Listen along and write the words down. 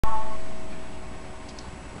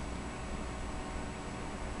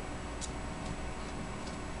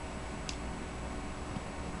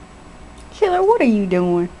Killer, what are you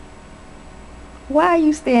doing? Why are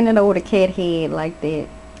you standing over the cat head like that?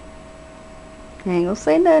 I ain't gonna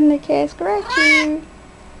say nothing, the cat scratch you.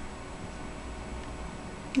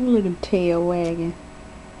 Look at the tail wagging.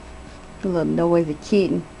 A little noisy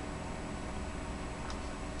kitten.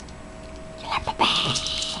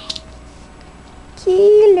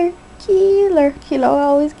 Killer, Killer. Killer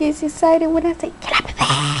always gets excited when I say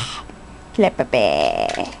Killer.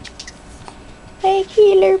 Hey,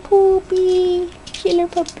 Killer Poopy. Killer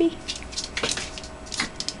Puppy.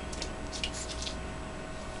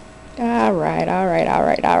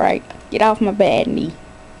 Alright. Get off my bad knee.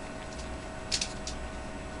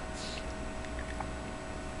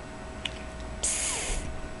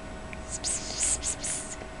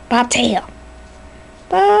 Bobtail.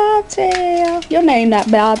 Bobtail. Your name not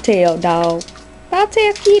Bobtail, dog.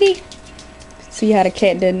 Bobtail, kitty. See how the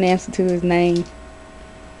cat doesn't answer to his name.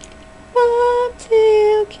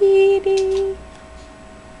 Bobtail, kitty.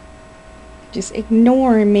 Just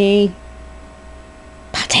ignoring me.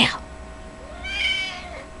 Bobtail.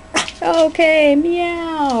 Okay,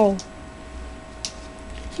 meow.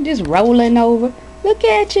 Just rolling over. Look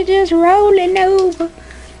at you, just rolling over.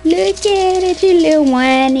 Look at it, you little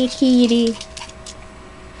whiny kitty.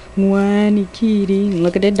 Whiny kitty.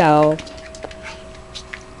 Look at the dog.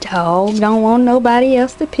 Dog don't want nobody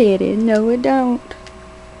else to pet it. No, it don't.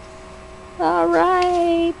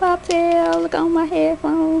 Alright, Bobtail. Look on my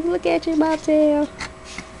headphones. Look at you, Bobtail.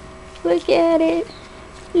 Look at it.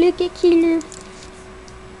 Look at Killer.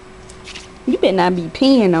 You better not be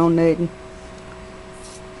peeing on nothing.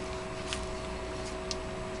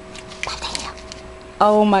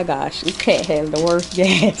 Oh my gosh, this cat has the worst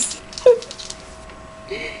gas.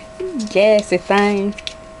 Gassy thing.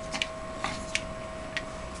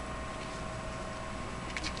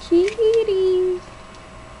 Kitty.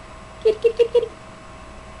 Kitty.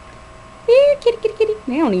 Here, kitty.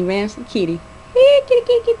 They don't even answer kitty. Here,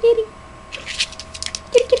 kitty.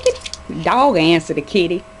 Kitty. Dog answer the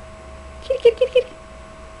kitty. Kitty.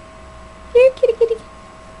 Here, kitty.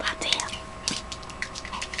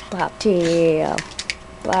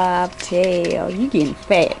 Bobtail, you getting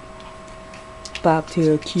fat.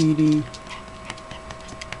 Bobtail kitty.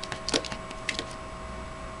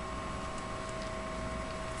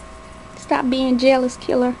 Stop being jealous,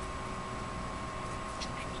 Killer.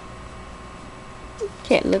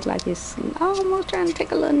 Cat look like it's almost trying to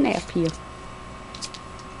take a little nap here.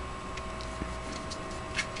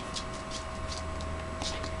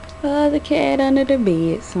 Other cat under the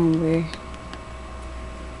bed somewhere.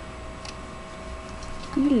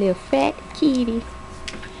 You little fat kitty.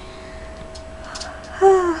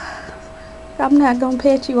 I'm not gonna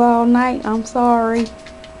pet you all night. I'm sorry.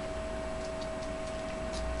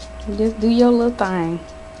 Just do your little thing.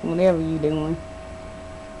 Whatever you doing.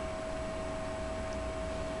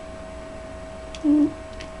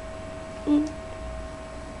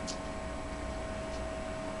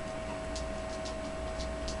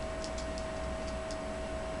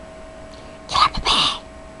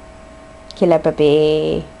 Killer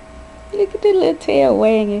puppy. Look at the little tail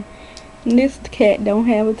wagging. And this cat don't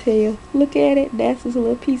have a tail. Look at it. That's his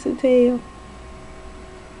little piece of tail.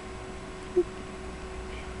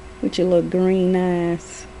 With your little green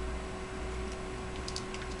eyes.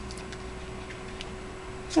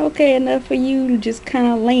 Okay, enough for you just kind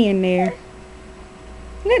of laying there.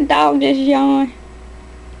 That dog just yawned.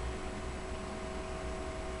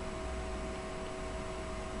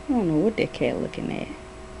 I don't know what that cat looking at.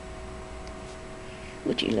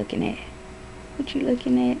 What you looking at? What you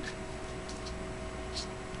looking at?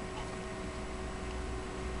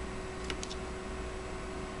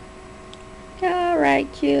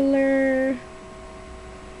 Alright, Killer.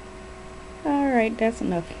 Alright, that's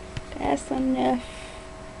enough. That's enough.